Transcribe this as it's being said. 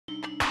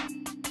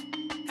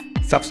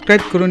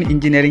Subscribe করুন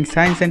engineering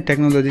science and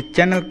technology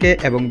চ্যানেলকে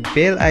এবং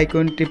বেল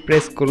আইকনটি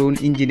প্রেস করুন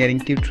ইঞ্জিনিয়ারিং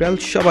টিউটোরিয়াল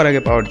সবার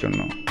আগে পাওয়ার জন্য।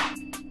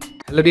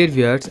 Hello dear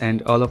viewers and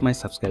all of my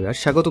subscriber,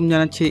 স্বাগতম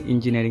জানাচ্ছি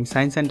ইঞ্জিনিয়ারিং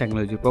সায়েন্স অ্যান্ড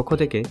টেকনোলজির পক্ষ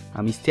থেকে।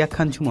 আমি ইস্তিয়াক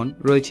খান সুমন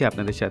রয়েছি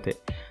আপনাদের সাথে।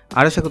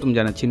 আরও স্বাগতম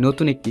জানাচ্ছি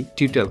নতুন একটি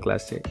টিউটোরিয়াল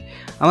ক্লাসে।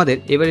 আমাদের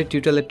এবারে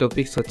টিউটোরিয়ালের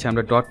টপিকস হচ্ছে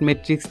আমরা ডট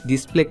ম্যাট্রিক্স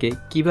ডিসপ্লেকে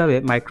কীভাবে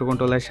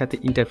মাইক্রোকন্ট্রোলারের সাথে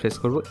ইন্টারফেস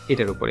করব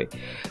এটার উপরে।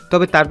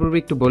 তবে তার পূর্বে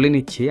একটু বলে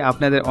নিচ্ছি,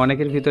 আপনাদের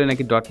অনেকের ভিতরে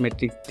নাকি ডট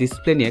ম্যাট্রিক্স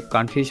ডিসপ্লে নিয়ে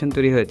কনফিউশন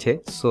তৈরি হয়েছে।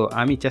 সো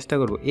আমি চেষ্টা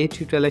করব এই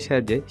টিউটোরিয়ালের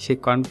সাহায্যে সেই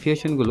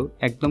কনফিউশনগুলো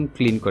একদম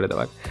ক্লিন করে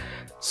দেওয়ার।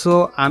 সো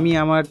আমি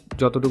আমার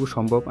যতটুকু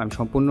সম্ভব আমি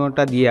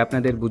সম্পূর্ণটা দিয়ে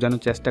আপনাদের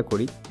বোঝানোর চেষ্টা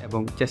করি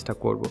এবং চেষ্টা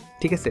করব,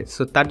 ঠিক আছে?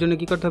 সো তার জন্য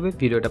কী করতে হবে,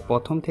 ভিডিওটা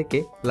প্রথম থেকে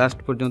লাস্ট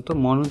পর্যন্ত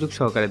মনোযোগ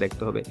সহকারে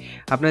দেখতে হবে।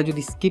 আপনারা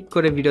যদি স্কিপ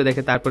করে ভিডিও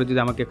দেখে তারপরে যদি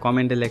আমাকে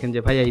কমেন্টে লেখেন যে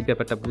ভাই এই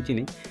ব্যাপারটা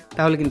বুঝিনি,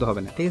 তাহলে কিন্তু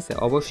হবে না, ঠিক আছে?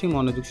 অবশ্যই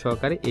মনোযোগ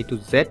সহকারে A to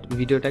Z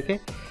ভিডিওটাকে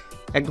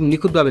একদম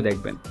নিখুঁতভাবে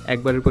দেখবেন।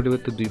 একবারের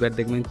পরিবর্তে দুইবার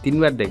দেখবেন,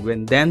 তিনবার দেখবেন।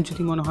 দেন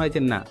যদি মনে হয়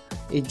যে না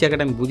এই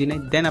জায়গাটা আমি বুঝি নাই,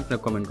 দেন আপনার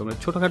কমেন্ট করবেন।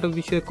 ছোটোখাটো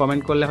বিষয়ে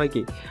কমেন্ট করলে হয়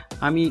কি,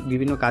 আমি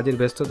বিভিন্ন কাজের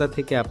ব্যস্ততা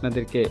থেকে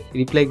আপনাদেরকে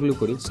রিপ্লাইগুলো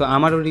করি, সো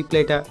আমারও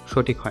রিপ্লাইটা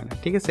সঠিক হয় না,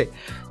 ঠিক আছে?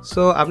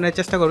 সো আপনারা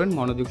চেষ্টা করবেন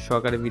মনোযোগ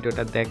সহকারে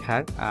ভিডিওটা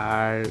দেখার।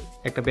 আর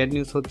একটা ব্যাড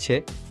নিউজ হচ্ছে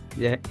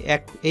যে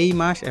এই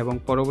মাস এবং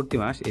পরবর্তী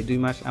মাস, এই 2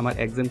 মাস আমার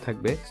এক্সাম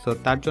থাকবে। সো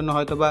তার জন্য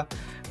হয়তোবা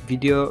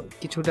ভিডিও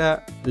কিছুটা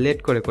লেট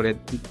করে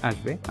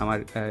আসবে। আমার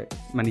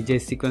মানে যে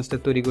সিকোয়েন্সটা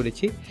তৈরি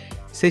করেছি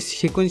সেই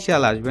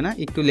সিকোয়েন্সিয়াল আসবে না,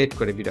 একটু লেট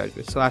করে ভিডিও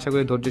আসবে। সো আশা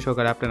করি ধৈর্য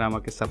সহকারে আপনারা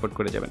আমাকে সাপোর্ট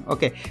করে যাবেন।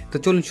 ওকে, তো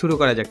চলুন শুরু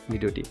করা যাক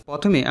ভিডিওটি।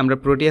 প্রথমে আমরা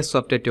প্রোটিয়াস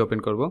সফটওয়্যারটি ওপেন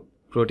করব।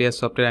 প্রোটিয়াস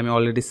সফটওয়্যার আমি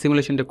অলরেডি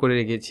সিমুলেশনটা করে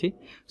রেখেছি।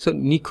 সো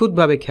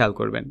নিখুঁতভাবে খেয়াল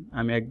করবেন,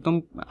 আমি একদম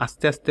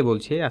আস্তে আস্তে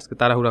বলছি, আজকে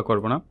তাড়াহুড়া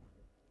করব না।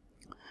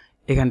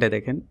 এখানটায়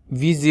দেখেন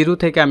V0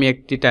 থেকে আমি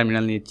একটি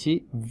টার্মিনাল নিচ্ছি,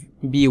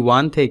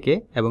 B1 থেকে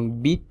এবং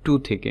B2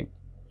 থেকে,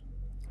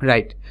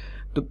 রাইট?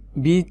 তো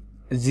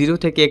B0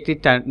 থেকে একটি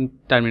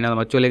টার্মিনাল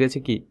আমার চলে গেছে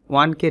কি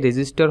 1K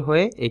রেজিস্টার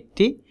হয়ে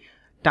একটি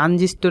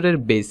ট্রানজিস্টরের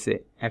বেসে।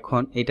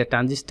 এখন এটা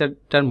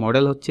ট্রানজিস্টরটার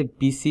মডেল হচ্ছে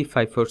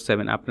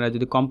BC547। আপনারা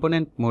যদি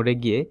কম্পোনেন্ট মোডে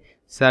গিয়ে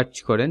সার্চ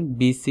করেন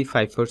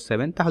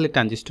BC547 তাহলে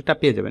ট্রানজিস্টরটা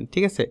পেয়ে যাবেন,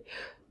 ঠিক আছে?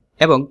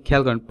 এবং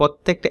খেয়াল করেন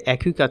প্রত্যেকটা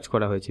একই কাজ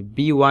করা হয়েছে।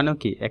 B1ও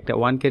কি একটা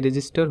 1K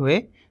রেজিস্টার হয়ে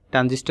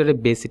ট্রানজিস্টরের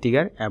বেসে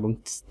ট্রিগার, এবং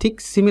ঠিক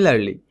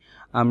সিমিলারলি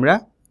আমরা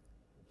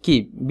কি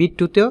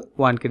B2তেও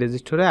 1K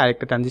রেজিস্টরে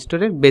আরেকটা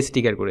ট্রানজিস্টরের বেস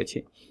ট্রিগার করেছি।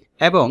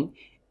 এবং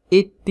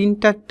এই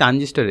তিনটা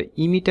ট্রানজিস্টরের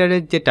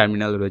ইমিটারের যে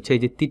টার্মিনাল রয়েছে,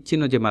 এই যে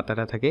তীরচিহ্ন যে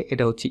মাথাটা থাকে,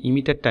 এটা হচ্ছে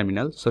ইমিটার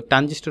টার্মিনাল। সো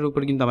ট্রানজিস্টরের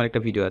উপর কিন্তু আমার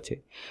একটা ভিডিও আছে,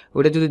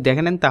 ওটা যদি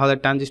দেখে নেন তাহলে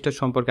ট্রানজিস্টর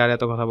সম্পর্কে আর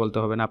এত কথা বলতে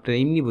হবে না, আপনারা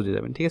এমনি বুঝে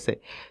যাবেন, ঠিক আছে?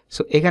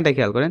 সো এখানটায়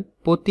খেয়াল করেন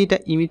প্রতিটা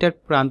ইমিটার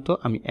প্রান্ত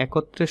আমি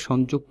একত্রে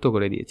সংযুক্ত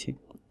করে দিয়েছি,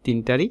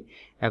 তিনটারই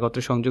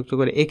একত্রে সংযুক্ত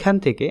করে এখান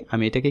থেকে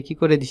আমি এটাকে কি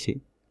করে দিছি,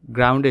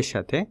 গ্রাউন্ডের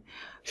সাথে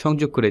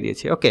সংযোগ করে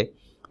দিয়েছি। ওকে,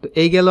 তো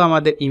এই গেল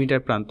আমাদের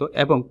ইমিটার প্রান্ত।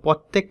 এবং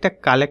প্রত্যেকটা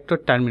কালেক্টর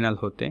টার্মিনাল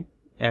হতে,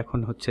 এখন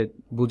হচ্ছে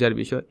বুঝার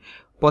বিষয়,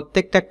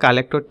 প্রত্যেকটা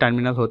কালেক্টর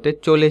টার্মিনাল হতে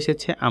চলে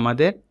এসেছে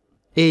আমাদের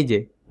এই যে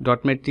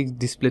ডট ম্যাট্রিক্স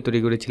ডিসপ্লে তৈরি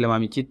করেছিলাম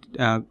আমি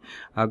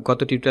গত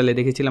টিউটোরিয়ালে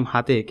দেখেছিলাম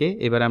হাতে এঁকে,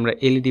 এবার আমরা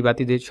এলইডি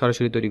বাতি দিয়ে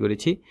সরাসরি তৈরি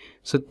করেছি।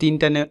 সো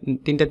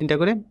তিনটা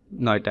করে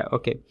 9টা।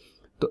 ওকে,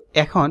 তো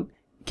এখন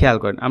খেয়াল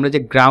করেন আমরা যে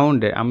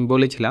গ্রাউন্ডে আমি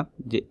বলেছিলাম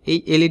যে এই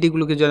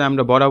এলইডিগুলোকে যদি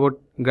আমরা বরাবর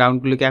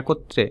গ্রাউন্ডগুলোকে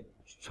একত্রে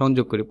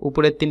সংযোগ করি,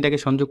 উপরের 3টাকে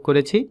সংযোগ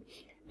করেছি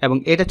এবং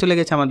এটা চলে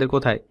গেছে আমাদের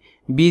কোথায়,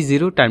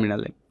 B0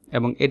 টার্মিনালে।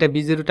 এবং এটা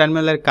B0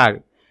 টার্মিনালের কার,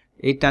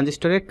 এই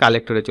ট্রানজিস্টরের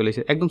কালেক্টরে চলে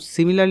এসেছে। একদম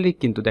সিমিলারলি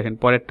কিন্তু দেখেন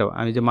পরেরটাও,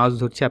 আমি যে মাউস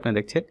ধরছি আপনারা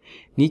দেখছেন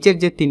নিচের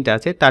যে 3টা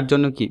আছে তার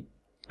জন্য কি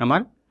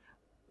আমার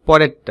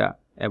পরেরটা,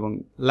 এবং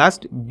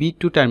লাস্ট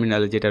B2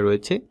 টার্মিনালে যেটা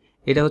রয়েছে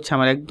এটা হচ্ছে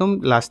আমার একদম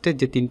লাস্টের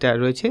যে 3টা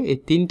রয়েছে এই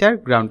 3টার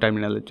গ্রাউন্ড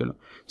টার্মিনালের জন্য।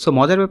 সো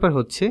মজার ব্যাপার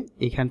হচ্ছে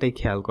এইখানটাই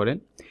খেয়াল করেন।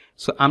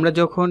 সো আমরা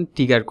যখন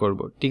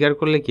ট্রিগার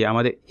করলে কি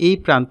আমাদের এই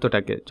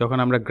প্রান্তটাকে যখন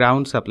আমরা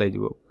গ্রাউন্ড সাপ্লাই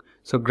দিব,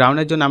 সো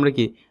গ্রাউন্ডের জন্য আমরা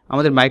কি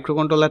আমাদের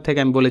মাইক্রোকন্ট্রোলার থেকে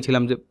আমি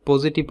বলেছিলাম যে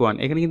 +1,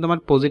 এখানে কিন্তু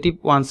আমার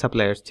 +1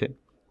 সাপ্লাই আসছে।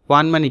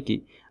 1 মানে কি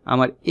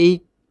আমার এই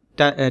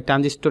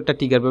ট্রানজিস্টরটা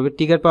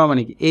ট্রিগার পাওয়া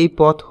মানে কি এই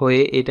পথ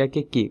হয়ে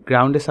এটাকে কি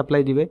গ্রাউন্ডে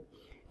সাপ্লাই দিবে।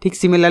 ঠিক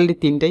সিমিলারলি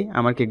 3টাই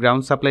আমাকে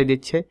গ্রাউন্ড সাপ্লাই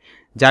দিচ্ছে,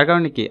 যার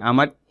কারণে কি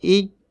আমার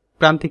এই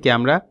প্রান্ত থেকে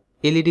আমরা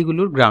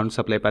এলইডিগুলোর গ্রাউন্ড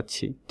সাপ্লাই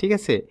পাচ্ছি, ঠিক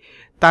আছে?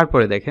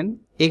 তারপরে দেখেন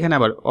এখানে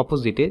আবার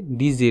অপোজিটে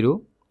D0,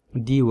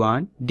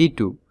 D1, D2,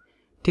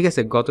 ঠিক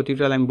আছে? গত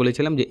টিউটোরিয়ালে আমি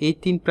বলেছিলাম যে এই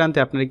 3 প্রান্তে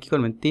আপনারা কী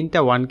করবেন, 3টা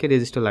 1K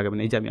রেজিস্টার লাগাবেন।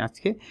 এই যে আমি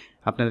আজকে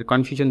আপনাদের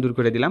কনফিউশন দূর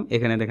করে দিলাম,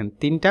 এখানে দেখেন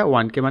 3টা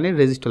 1K মানে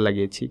রেজিস্টার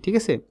লাগিয়েছি, ঠিক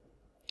আছে?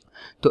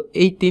 তো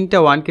এই 3টা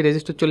 1K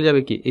রেজিস্টার চলে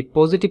যাবে কি এই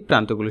পজিটিভ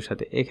প্রান্তগুলোর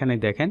সাথে। এখানে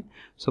দেখেন,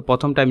 সো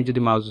প্রথমটা আমি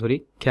যদি মাউস ধরি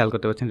খেয়াল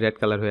করতে পারছেন রেড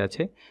কালার হয়ে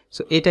আছে।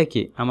 সো এটা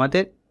কি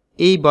আমাদের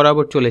এই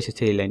বরাবর চলে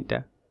এসেছে এই লাইনটা,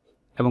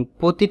 এবং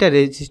প্রতিটা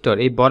রেজিস্টার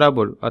এই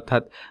বরাবর,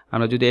 অর্থাৎ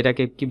আমরা যদি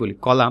এটাকে কি বলি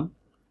কলাম,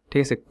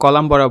 ঠিক আছে?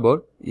 কলাম বরাবর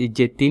এই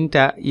যে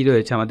 3টা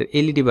রয়েছে আমাদের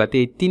এলইডি বাতি,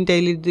 এই 3টা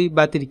এলইডি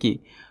বাতির কি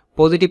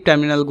পজিটিভ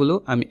টার্মিনালগুলো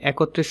আমি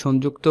একত্রে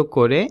সংযুক্ত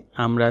করে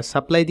আমরা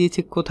সাপ্লাই দিয়েছি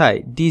কোথায়,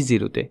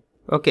 D0তে।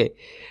 ওকে,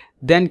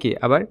 দেন কি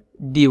আবার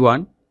D1,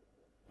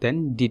 দেন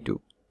D2,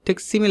 ঠিক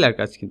ঠিক সিমিলার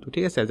কাজ কিন্তু,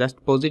 ঠিক আছে। জাস্ট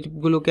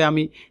পজিটিভগুলোকে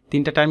আমি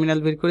 3টা টার্মিনাল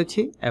বের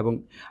করেছি এবং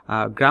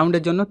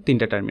গ্রাউন্ডের জন্য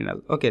 3টা টার্মিনাল।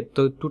 ওকে,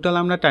 তো টোটাল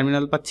আমরা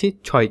টার্মিনাল পাচ্ছি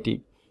 6টি,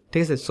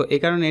 ঠিক আছে। সো এই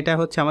কারণে এটা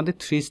হচ্ছে আমাদের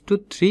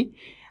 3:3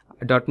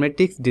 ডট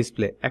ম্যাট্রিক্স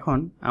ডিসপ্লে। এখন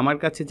আমার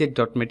কাছে যে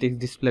ডট ম্যাট্রিক্স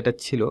ডিসপ্লেটা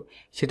ছিল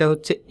সেটা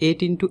হচ্ছে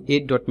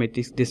 8x8 dot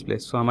matrix display.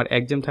 So আমার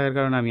এক্সাম থাকার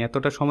কারণে আমি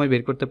এতটা সময়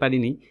বের করতে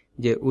পারিনি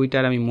যে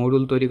ওইটার আমি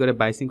মডুল তৈরি করে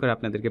বাইসিং করে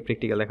আপনাদেরকে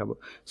প্র্যাকটিক্যাল দেখাবো।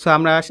 সো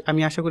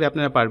আমি আশা করি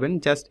আপনারা পারবেন।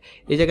 জাস্ট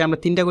এই জায়গায় আমরা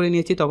 3টা করে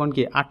নিয়েছি, তখন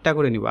কি 8টা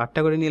করে নিব। 8টা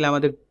করে নিলে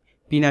আমাদের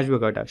পিন আসবে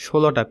কয়টা?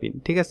 16টা পিন,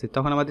 ঠিক আছে।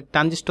 তখন আমাদের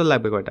ট্রানজিস্টর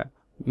লাগবে কয়টা?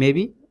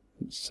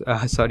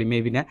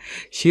 মেবি না,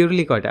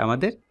 শিওরলি কয়টা?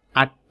 আমাদের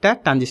 8টা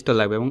ট্রানজিস্টর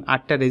লাগবে এবং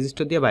 8টা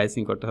রেজিস্টার দিয়ে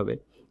বাইসিং করতে হবে।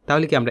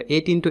 তাহলে কি আমরা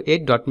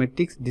 8x8 ডট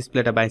ম্যাট্রিক্স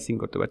ডিসপ্লেটা বাইসিং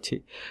করতে পারছি।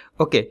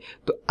 ওকে,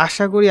 তো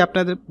আশা করি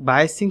আপনাদের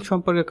বাইসিং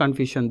সম্পর্কে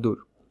কনফিউশন দূর।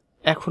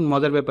 এখন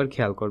মজার ব্যাপার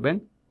খেয়াল করবেন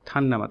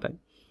ঠান্ডা মাথায়।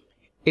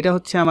 এটা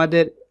হচ্ছে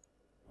আমাদের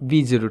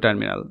B0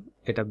 টার্মিনাল,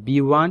 এটা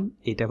B1,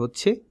 এটা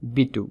হচ্ছে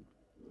B2,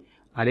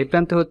 আর এই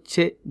প্রান্তে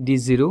হচ্ছে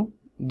D0,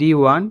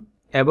 D1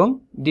 এবং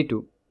D2।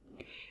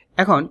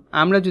 এখন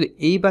আমরা যদি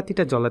এই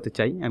বাতিটা জ্বালাতে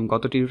চাই, আমি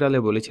গত টিউটোরিয়ালে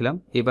বলেছিলাম,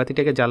 এই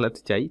বাতিটাকে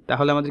জ্বালাতে চাই,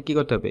 তাহলে আমাদের কি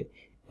করতে হবে?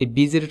 এই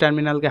B0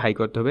 টার্মিনালকে হাই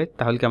করতে হবে।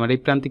 তাহলে কি আমার এই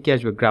প্রান্তে কি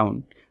আসবে? গ্রাউন্ড।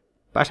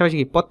 পাশাপাশি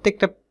কি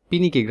প্রত্যেকটা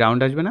পিনই কি গ্রাউন্ড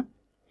আসবে না?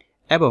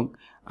 এবং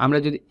আমরা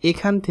যদি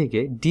এখান থেকে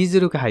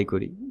D0কে হাই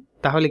করি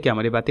তাহলে কি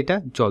আমার এই বাতিটা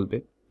জ্বলবে,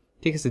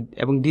 ঠিক আছে।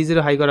 এবং D0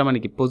 হাই করা মানে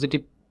কি পজিটিভ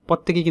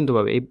প্রত্যেকেই কিন্তু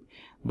পাবে। এই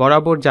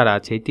বরাবর যারা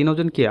আছে এই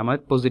তিনজন কি আমার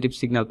পজিটিভ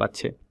সিগন্যাল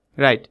পাচ্ছে,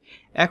 রাইট।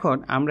 এখন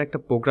আমরা একটা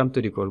প্রোগ্রাম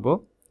তৈরি করব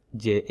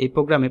যে এই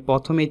প্রোগ্রামে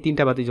প্রথমে এই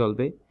 3টা বাতি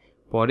জ্বলবে,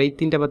 পরে এই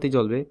 3টা বাতি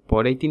জ্বলবে,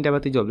 পরে এই 3টা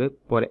বাতি জ্বলবে,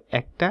 পরে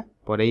একটা,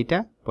 পরে এইটা,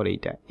 পরে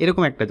এইটা,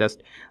 এরকম একটা জাস্ট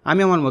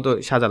আমি আমার মতো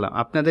সাজালাম।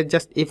 আপনাদের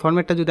জাস্ট এই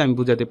ফরম্যাটটা যদি আমি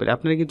বুঝাতে পারি,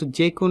 আপনারা কিন্তু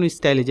যে কোনো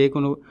স্টাইলে যে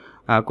কোনো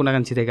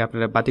কোনাকাঞ্চি থেকে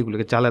আপনারা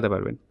বাতিগুলোকে চালাতে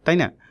পারবেন, তাই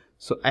না?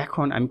 সো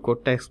এখন আমি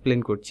কোডটা এক্সপ্লেন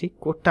করছি,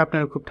 কোডটা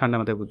আপনারা খুব ঠান্ডা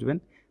মাথায় বুঝবেন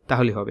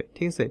তাহলেই হবে,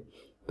 ঠিক আছে।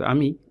 তো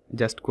আমি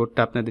জাস্ট কোডটা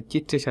আপনাদের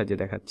চিত্রের সাহায্যে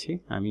দেখাচ্ছি।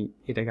 আমি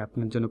এটাকে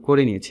আপনার জন্য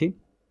করে নিয়েছি।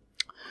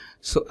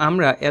 সো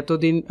আমরা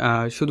এতদিন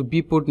শুধু বি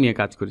পোর্ট নিয়ে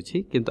কাজ করেছি,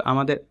 কিন্তু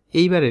আমাদের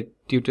এইবারের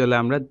টিউটোরিয়ালে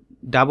আমরা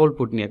ডাবল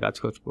পোর্ট নিয়ে কাজ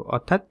করব,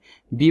 অর্থাৎ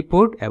বি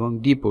পোর্ট এবং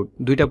ডি পোর্ট,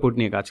 দুইটা পোর্ট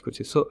নিয়ে কাজ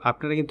করছি। সো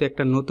আপনারা কিন্তু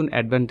একটা নতুন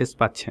অ্যাডভান্টেজ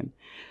পাচ্ছেন।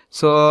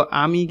 সো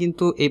আমি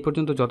কিন্তু এই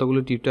পর্যন্ত যতগুলো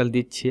টিউটোরিয়াল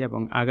দিচ্ছি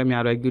এবং আগামী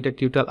আরও 1-2টা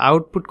টিউটোরিয়াল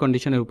আউটপুট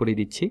কন্ডিশনের উপরেই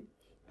দিচ্ছি।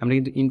 আমরা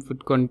কিন্তু ইনপুট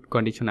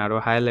কন্ডিশন আরও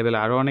হায়ার লেভেলে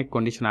আরও অনেক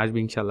কন্ডিশন আসবে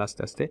ইনশাল্লাহ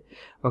আস্তে আস্তে।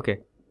 ওকে,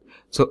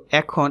 সো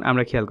এখন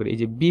আমরা খেয়াল করি এই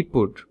যে বি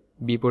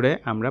পোর্টে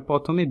আমরা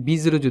প্রথমে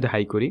B0 যদি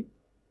হাই করি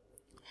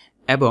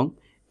এবং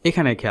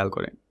এখানে খেয়াল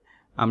করেন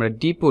আমরা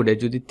ডি পোর্টে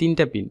যদি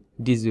 3টা pin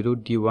D0,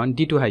 D1,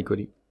 D2 high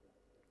করি,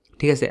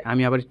 ঠিক আছে।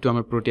 আমি আবার একটু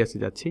আমার প্রোটিয়াসে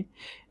যাচ্ছি,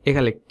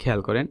 এখানে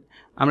খেয়াল করেন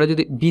আমরা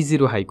যদি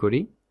B0 হাই করি,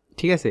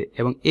 ঠিক আছে,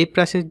 এবং এই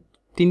পাশে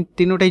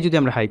তিনোটাই যদি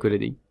আমরা হাই করে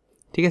দিই,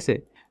 ঠিক আছে।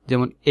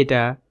 যেমন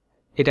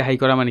এটা হাই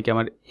করা মানে কি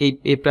আমার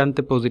এই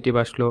প্রান্তে পজিটিভ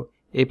আসলো,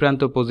 এই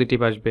প্রান্ত পজিটিভ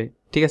আসবে,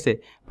 ঠিক আছে।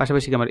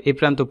 পাশাপাশি কি আমার এই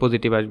প্রান্ত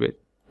পজিটিভ আসবে,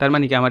 তার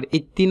মানে কি আমার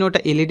এই তিনোটা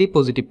এলইডি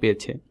পজিটিভ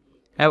পেয়েছে।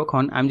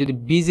 এখন আমি যদি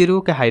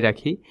B0কে হাই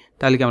রাখি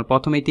তাহলে কি আমার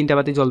প্রথমে এই 3টা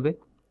বাতি জ্বলবে।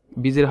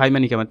 B0 হাই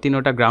মানে কি আমার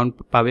তিনোটা গ্রাউন্ড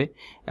পাবে,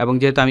 এবং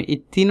যেহেতু আমি এই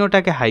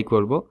তিনোটাকে হাই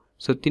করব,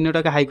 সো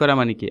তিনোটাকে হাই করা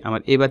মানে কি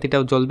আমার এই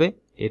বাতিটাও জ্বলবে,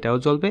 এটাও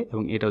জ্বলবে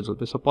এবং এটাও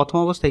জ্বলবে। সো প্রথম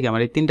অবস্থায় কি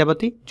আমার এই 3টা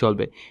বাতি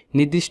জ্বলবে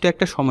নির্দিষ্ট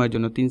একটা সময়ের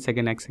জন্য, 3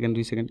 সেকেন্ড, 1 সেকেন্ড,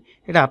 2 সেকেন্ড,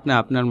 এটা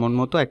আপনার মন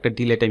মতো একটা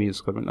ডিলে টাইম ইউজ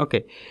করবেন। ওকে,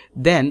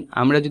 দেন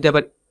আমরা যদি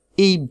আবার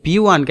এই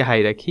B1কে হাই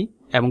রাখি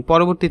এবং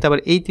পরবর্তীতে আবার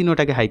এই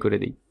তিনোটাকে হাই করে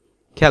দিই,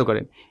 খেয়াল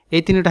করেন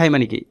এই তিনোটা হাই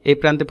মানে কি এই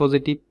প্রান্তে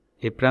পজিটিভ,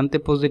 এই প্রান্তে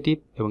পজিটিভ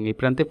এবং এই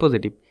প্রান্তে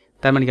পজিটিভ,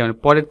 তার মানে কি আমার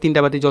পরের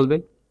 3টা বাতি জ্বলবে।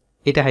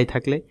 এটা হাই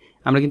থাকলে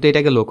আমরা কিন্তু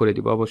এটাকে লো করে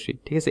দিব অবশ্যই,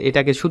 ঠিক আছে।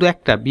 এটাকে শুধু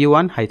একটা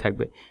B1 হাই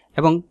থাকবে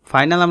এবং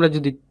ফাইনাল আমরা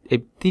যদি এই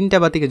 3টা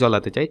বাতিকে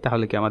জ্বলাতে চাই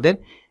তাহলে কি আমাদের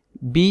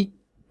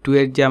B2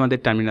 এর যে আমাদের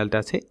টার্মিনালটা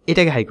আছে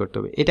এটাকে হাই করতে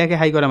হবে। এটাকে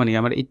হাই করা মানে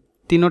আমার এই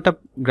তিনোটা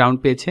গ্রাউন্ড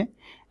পেয়েছে,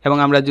 এবং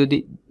আমরা যদি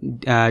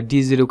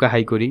D0কে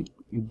হাই করি,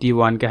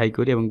 D1কে হাই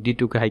করি এবং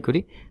D2কে হাই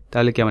করি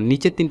তাহলে কি আমার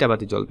নিচের 3টা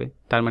বাতি জ্বলবে।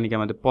 তার মানে কি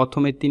আমাদের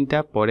প্রথমের 3টা,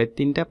 পরের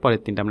 3টা, পরের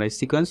 3টা, আমরা এই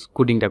সিকোয়েন্স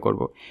কোডিংটা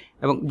করব।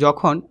 এবং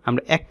যখন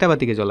আমরা একটা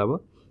বাতিকে জ্বলাবো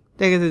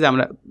দেখা গেছে যে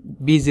আমরা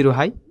B0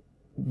 হাই,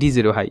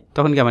 D0 হাই,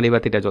 তখন কি আমার এই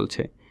বাতিটা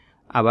জ্বলছে।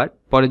 আবার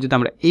পরে যদি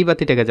আমরা এই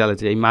বাতিটাকে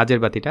জ্বালাতে চাই, মাঝের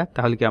বাতিটা,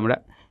 তাহলে কি আমরা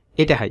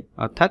এটা হাই,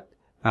 অর্থাৎ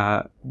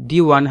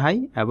D1 হাই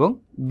এবং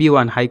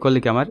B1 হাই করলে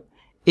কি আমার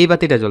এই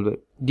বাতিটা জ্বলবে।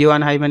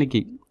 D1 হাই মানে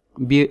কি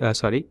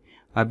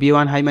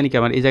B1 হাই মানে কি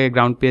আমার এই জায়গায়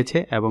গ্রাউন্ড পেয়েছে,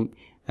 এবং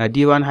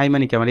D1 হাই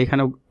মানে কি আমার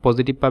এখানেও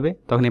পজিটিভ পাবে,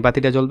 তখন এই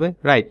বাতিটা জ্বলবে,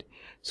 রাইট।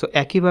 সো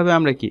একইভাবে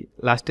আমরা কি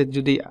লাস্টের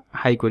যদি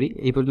হাই করি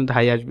এই পর্যন্ত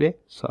হাই আসবে,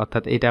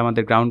 অর্থাৎ এটা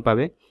আমাদের গ্রাউন্ড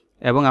পাবে,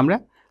 এবং আমরা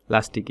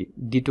লাস্টে কি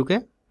D2কে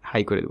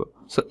হাই করে দেবো।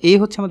 সো এই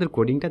হচ্ছে আমাদের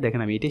কোডিংটা, দেখেন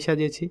আমি এটাই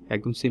সাজিয়েছি,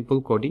 একদম সিম্পল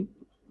কোডিং।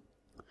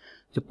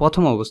 যে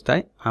প্রথম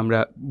অবস্থায় আমরা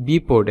বি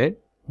পোর্টের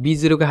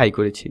B0কে হাই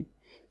করেছি।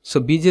 সো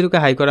B0কে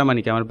হাই করা মানে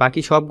কি আমার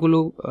বাকি সবগুলো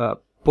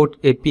পোর্ট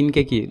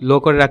পিনকে কি লো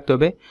করে রাখতে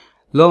হবে।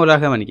 লো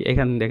রাখা মানে কি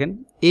এখানে দেখেন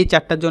এই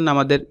 4টার জন্য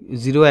আমাদের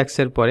 0x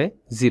এর পরে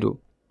 0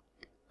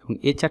 এবং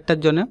এই 4টার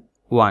জন্য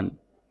 1,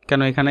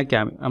 কেন এখানে কি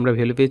আমরা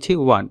ভ্যালু পেয়েছি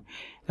 1,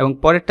 এবং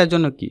পরেরটার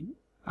জন্য কি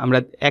আমরা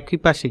একই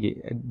পাশে কি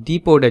ডি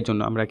পোর্টের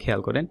জন্য আমরা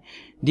খেয়াল করেন,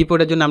 ডি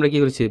পোর্টের জন্য আমরা কি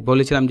করেছি,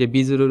 বলেছিলাম যে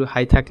B0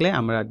 হাই থাকলে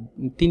আমরা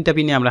 3টা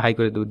পিনে আমরা হাই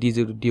করে দেবো,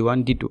 D0, D1,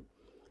 D2।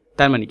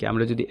 তার মানে কি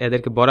আমরা যদি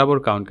এদেরকে বরাবর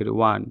কাউন্ট করি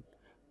 1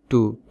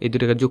 2 এই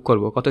দুটোকে যোগ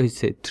করব, কত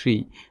হচ্ছে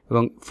 3,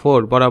 এবং 4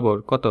 বরাবর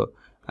কত,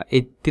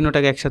 এই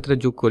তিনটাকে একসাথে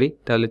যোগ করি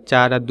তাহলে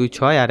 4 আর 2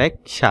 6 আর 1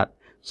 7।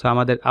 সো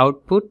আমাদের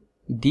আউটপুট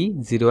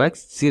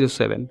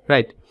D0x07,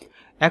 রাইট।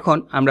 এখন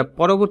আমরা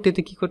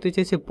পরবর্তীতে কি করতে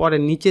চাইছি,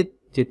 পরের নিচে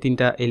যে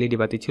 3টা এলইডি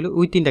বাতি ছিল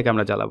ওই 3টাকে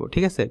আমরা জ্বালাবো,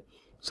 ঠিক আছে।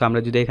 সো আমরা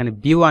যদি এখানে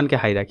B1 কে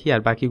হাই রাখি আর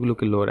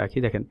বাকিগুলোকে লো রাখি,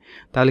 দেখেন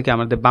তাহলে কি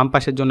আমাদের বাম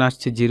পাশের জন্য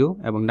আসছে 0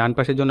 এবং ডান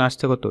পাশের জন্য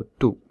আসছে কত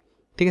 2,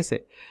 ঠিক আছে।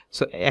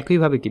 সো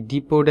একইভাবে কি ডি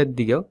পোর্টের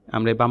দিকেও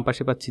আমরা বাম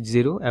পাশে পাচ্ছি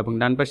 0 এবং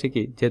ডান পাশে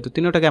কি, যেহেতু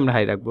তিনটাকে আমরা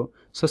হাই রাখবো,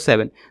 সো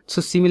 7। সো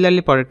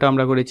সিমিলারলি পরেরটা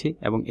আমরা করেছি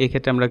এবং এই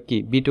ক্ষেত্রে আমরা কি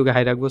B2 কে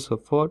হাই রাখবো, সো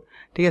 4,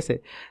 ঠিক আছে।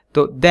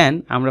 তো দেন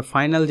আমরা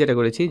ফাইনাল যেটা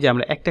করেছি যে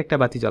আমরা একটা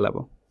বাতি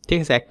জ্বালাবো, ঠিক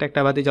আছে।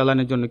 একটা বাতি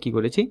জ্বালানোর জন্য কি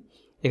করেছি,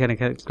 এখানে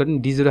খেয়াল করেন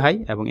D0 হাই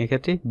এবং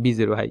এক্ষেত্রে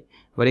B0 হাই,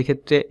 এবার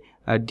এক্ষেত্রে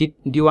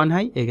D1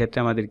 হাই, এক্ষেত্রে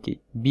আমাদের কি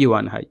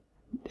B1 হাই।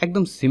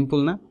 একদম সিম্পল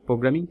না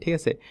প্রোগ্রামিং, ঠিক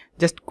আছে।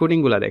 জাস্ট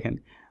কোডিংগুলো দেখেন,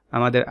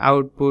 আমাদের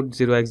আউটপুট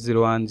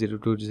 0x01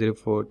 02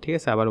 04, ঠিক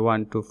আছে, আবার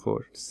 1 2 4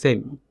 সেম।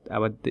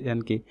 আবার দেন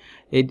কি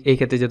এই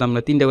ক্ষেত্রে যেহেতু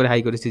আমরা 3টা করে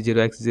হাই করেছি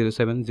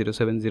 0x07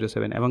 07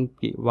 07 এবং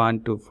কি 1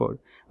 2 4,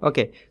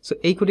 ওকে। সো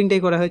এই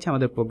কোডিংটাই করা হয়েছে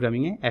আমাদের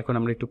প্রোগ্রামিংয়ে। এখন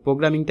আমরা একটু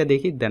প্রোগ্রামিংটা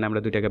দেখি, দেন আমরা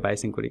দুইটাকে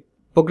বাইসিং করি।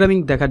 প্রোগ্রামিং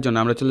দেখার জন্য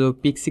আমরা চলে যাবো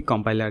PIC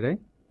কম্পাইলারে,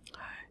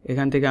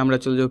 এখান থেকে আমরা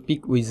চলে যাবো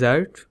PIC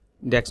উইজার্ড,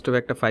 ডেস্কটপে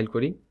একটা ফাইল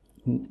করি,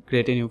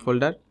 ক্রিয়েট এ নিউ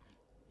ফোল্ডার,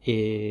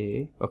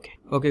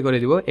 ওকে করে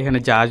দিব। এখানে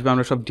যা আসবে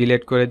আমরা সব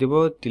ডিলিট করে দিব,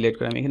 ডিলিট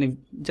করে আমি এখানে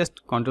জাস্ট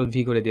Ctrl+V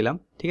করে দিলাম,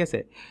 ঠিক আছে।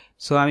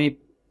 সো আমি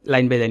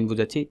লাইন বাই লাইন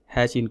বুঝাচ্ছি।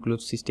 হ্যাশ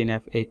ইনক্লুড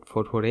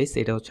 16F844H,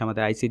 এটা হচ্ছে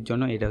আমাদের আইসির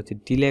জন্য, এটা হচ্ছে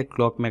ডিলে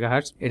ক্লক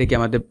মেগাহার্টজ, এটা কি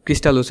আমাদের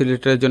ক্রিস্টাল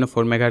অসিলেটরের জন্য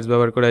 4 মেগাহার্টজ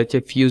ব্যবহার করা হয়েছে,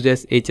 ফিউজেস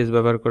HS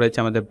ব্যবহার করা হয়েছে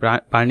আমাদের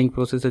বার্নিং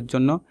প্রসেসের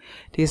জন্য,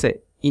 ঠিক আছে।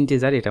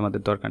 ইন্টিজার এটা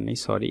আমাদের দরকার নেই,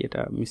 সরি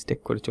এটা মিস্টেক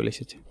করে চলে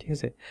এসেছে, ঠিক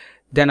আছে।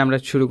 দেন আমরা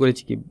শুরু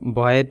করেছি কি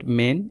ভয়েড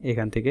মেন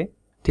এখান থেকে,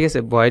 ঠিক আছে,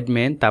 ভয়েড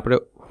মেন, তারপরে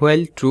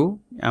হোয়াইল ট্রু।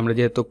 আমরা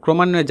যেহেতু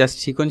ক্রমান্বয়ে জাস্ট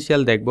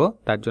সিকোয়েন্সিয়াল দেখব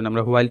তার জন্য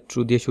আমরা হোয়াইল ট্রু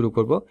দিয়ে শুরু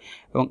করব,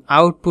 এবং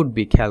আউটপুট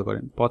বি খেয়াল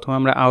করেন, প্রথমে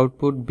আমরা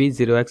আউটপুট বি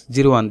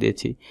 0x01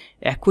 দিয়েছি,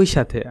 একই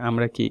সাথে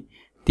আমরা কি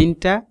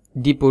 3টা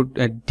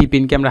ডি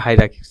পিনকে আমরা হাই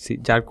রাখছি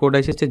যার কোড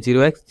এসেছে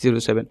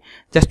 0x07।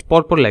 জাস্ট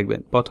পরপর লাগবেন,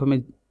 প্রথমে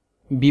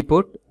বি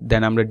পোর্ট,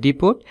 দেন আমরা ডি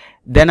পোর্ট,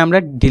 দেন আমরা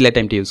ডিলে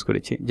টাইমটা ইউজ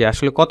করেছি যে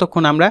আসলে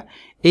কতক্ষণ আমরা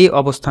এই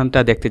অবস্থানটা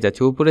দেখতে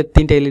যাচ্ছি, উপরের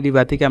 3টা এলইডি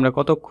বাতিকে আমরা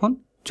কতক্ষণ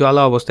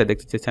জ্বালা অবস্থায়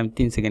দেখতে চাচ্ছি। আমি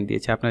 3 সেকেন্ড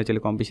দিয়েছি, আপনারা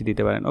চাইলে কম বেশি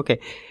দিতে পারেন, ওকে।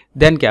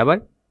 দেন কি আবার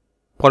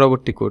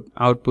পরবর্তী কোড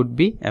আউটপুট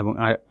বি এবং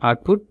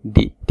আউটপুট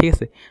ডি, ঠিক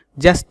আছে।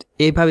 জাস্ট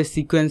এইভাবে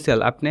সিকোয়েন্সিয়াল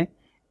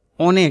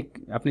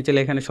আপনি চাইলে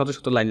এখানে শত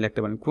শত লাইন লিখতে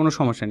পারেন, কোনো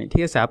সমস্যা নেই,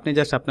 ঠিক আছে। আপনি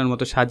জাস্ট আপনার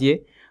মতো সাজিয়ে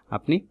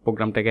আপনি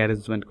প্রোগ্রামটাকে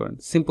অ্যারেঞ্জমেন্ট করেন,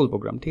 সিম্পল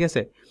প্রোগ্রাম, ঠিক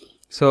আছে।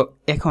 সো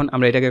এখন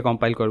আমরা এটাকে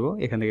কম্পাইল করব,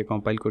 এখান থেকে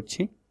কম্পাইল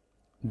করছি,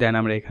 দেন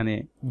আমরা এখানে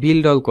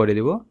বিল্ড অল করে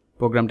দেব,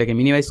 প্রোগ্রামটাকে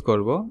মিনিমাইজ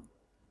করব,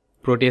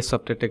 প্রোটিয়াস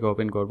সফটওয়্যারটাকে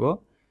ওপেন করব,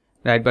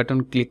 রাইট বাটন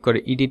ক্লিক করে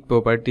এডিট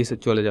প্রপার্টিসে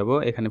চলে যাব,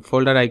 এখানে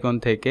ফোল্ডার আইকন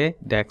থেকে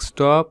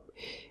ডেস্কটপ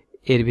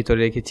এর ভিতরে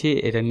রেখেছি,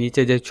 এটা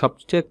নিচে যে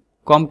সবচেয়ে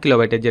কম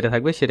কিলোবাইটের যেটা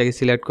থাকবে সেটাকে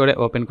সিলেক্ট করে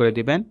ওপেন করে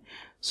দিবেন।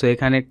 সো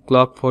এখানে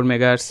ক্লক 4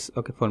 মেগাহার্টজ,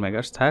 ওকে 4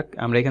 মেগাহার্টজ থাক,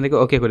 আমরা এখান থেকে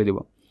ওকে করে দিব।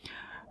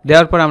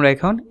 দেওয়ার পর আমরা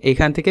এখন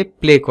এখান থেকে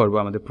প্লে করব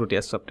আমাদের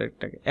প্রোটিয়াস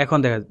সফটওয়্যারটাকে। এখন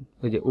দেখা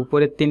ওই যে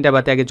উপরের 3টা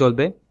বাতি আগে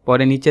জ্বলবে,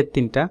 পরে নিচের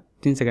 3টা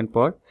 3 সেকেন্ড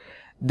পর,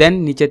 দেন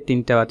নিচের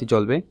 3টা বাতি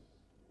জ্বলবে,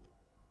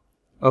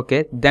 ওকে।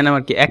 দেন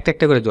আমার কি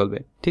একটা করে জ্বলবে,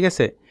 ঠিক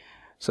আছে।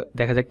 সো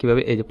দেখা যাক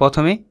কীভাবে, এই যে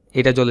প্রথমে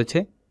এটা জ্বলেছে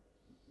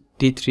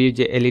D3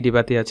 যে এলইডি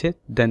বাতি আছে,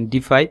 দেন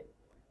D5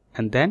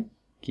 অ্যান্ড দেন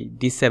কি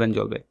D7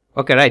 জ্বলবে,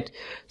 ওকে রাইট।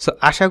 সো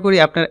আশা করি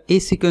আপনারা এই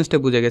সিকোয়েন্সটা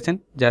বুঝে গেছেন।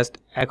 জাস্ট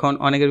এখন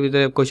অনেকের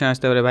ভিতরে কোয়েশ্চেন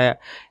আসতে পারে, ভাইয়া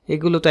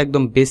এগুলো তো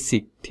একদম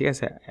বেসিক, ঠিক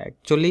আছে।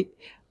 অ্যাকচুয়ালি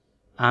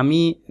আমি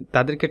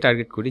তাদেরকে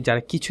টার্গেট করি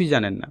যারা কিছুই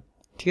জানেন না,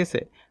 ঠিক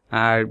আছে।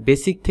 আর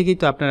বেসিক থেকেই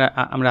তো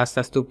আমরা আস্তে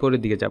আস্তে উপরের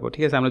দিকে যাব,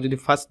 ঠিক আছে। আমরা যদি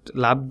ফার্স্ট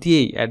লাভ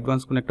দিয়েই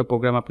অ্যাডভান্স কোনো একটা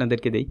প্রোগ্রাম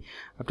আপনাদেরকে দেই,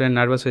 আপনারা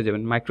নার্ভাস হয়ে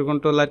যাবেন।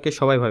 মাইক্রোকন্ট্রোলারকে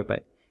সবাই ভয়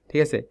পায়,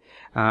 ঠিক আছে।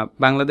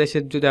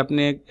 বাংলাদেশের যদি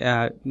আপনি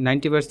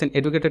 90%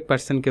 এডুকেটেড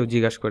পার্সনকেও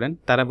জিজ্ঞাসা করেন,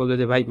 তারা বলবে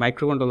যে ভাই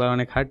মাইক্রোকন্ট্রোলার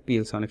অনেক হার্ড,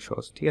 পিএলসি অনেক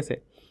সহজ, ঠিক আছে।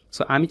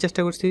 সো আমি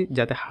চেষ্টা করছি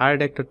যাতে হার্ড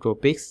একটা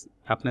টপিক্স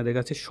আপনাদের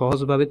কাছে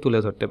সহজভাবে তুলে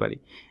ধরতে পারি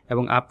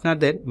এবং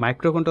আপনাদের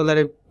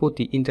মাইক্রোকন্ট্রোলারের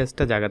প্রতি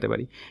ইন্টারেস্টটা জাগাতে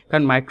পারি।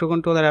 কারণ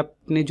মাইক্রোকন্ট্রোলার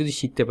আপনি যদি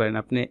শিখতে পারেন,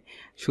 আপনি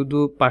শুধু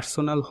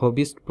পার্সোনাল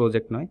হবিস্ট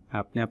প্রজেক্ট নয়,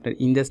 আপনি আপনার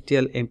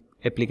ইন্ডাস্ট্রিয়াল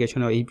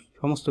অ্যাপ্লিকেশনও এই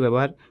সমস্ত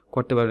ব্যবহার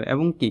করতে পারবেন,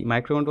 এবং কি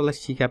মাইক্রোকন্ট্রোলার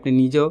শিখে আপনি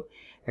নিজেও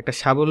একটা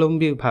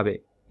স্বাবলম্বীভাবে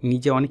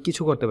নিজে অনেক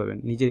কিছু করতে পারবেন,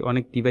 নিজে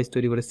অনেক ডিভাইস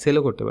তৈরি করে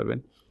সেলও করতে পারবেন,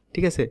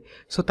 ঠিক আছে।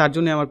 সো তার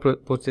জন্য আমার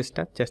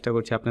চেষ্টা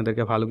করছি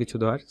আপনাদেরকে ভালো কিছু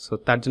দেওয়ার। সো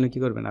তার জন্য কী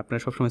করবেন, আপনারা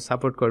সবসময়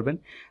সাপোর্ট করবেন।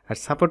 আর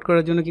সাপোর্ট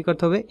করার জন্য কী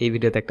করতে হবে, এই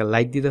ভিডিওতে একটা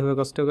লাইক দিতে হবে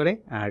কষ্ট করে,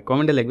 আর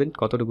কমেন্টে লিখবেন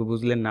কতটুকু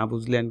বুঝলেন না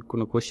বুঝলেন,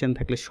 কোনো কোয়েশ্চেন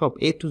থাকলে সব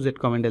A to Z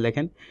কমেন্টে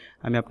লেখেন,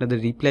 আমি আপনাদের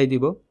রিপ্লাই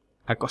দিব।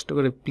 আর কষ্ট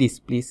করে প্লিজ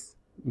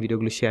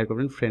ভিডিওগুলো শেয়ার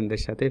করবেন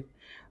ফ্রেন্ডদের সাথে।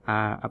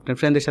 আপনার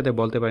ফ্রেন্ডদের সাথে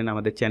বলতে পারেন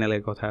আমাদের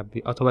চ্যানেলের কথা,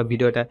 অথবা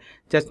ভিডিওটা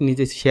জাস্ট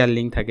নিজে শেয়ার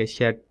লিঙ্ক থাকে,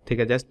 শেয়ার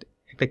থেকে জাস্ট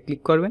একটা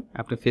ক্লিক করবেন,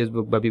 আপনি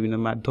ফেসবুক বা বিভিন্ন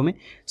মাধ্যমে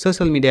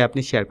সোশ্যাল মিডিয়ায়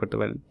আপনি শেয়ার করতে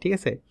পারেন, ঠিক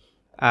আছে।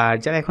 আর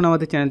যারা এখন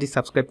আমাদের চ্যানেলটি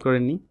সাবস্ক্রাইব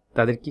করেননি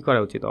তাদের কি করা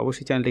উচিত?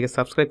 অবশ্যই চ্যানেলটিকে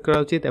সাবস্ক্রাইব করা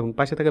উচিত এবং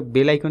পাশে থাকা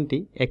বেল আইকনটি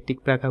অ্যাক্টিভ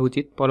রাখা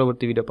উচিত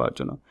পরবর্তী ভিডিও পাওয়ার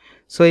জন্য।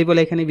 সো এই বলে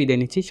এখানে বিদায়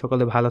নিচ্ছি।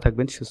 সকলে ভালো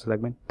থাকবেন, সুস্থ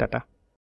থাকবেন, টাটা।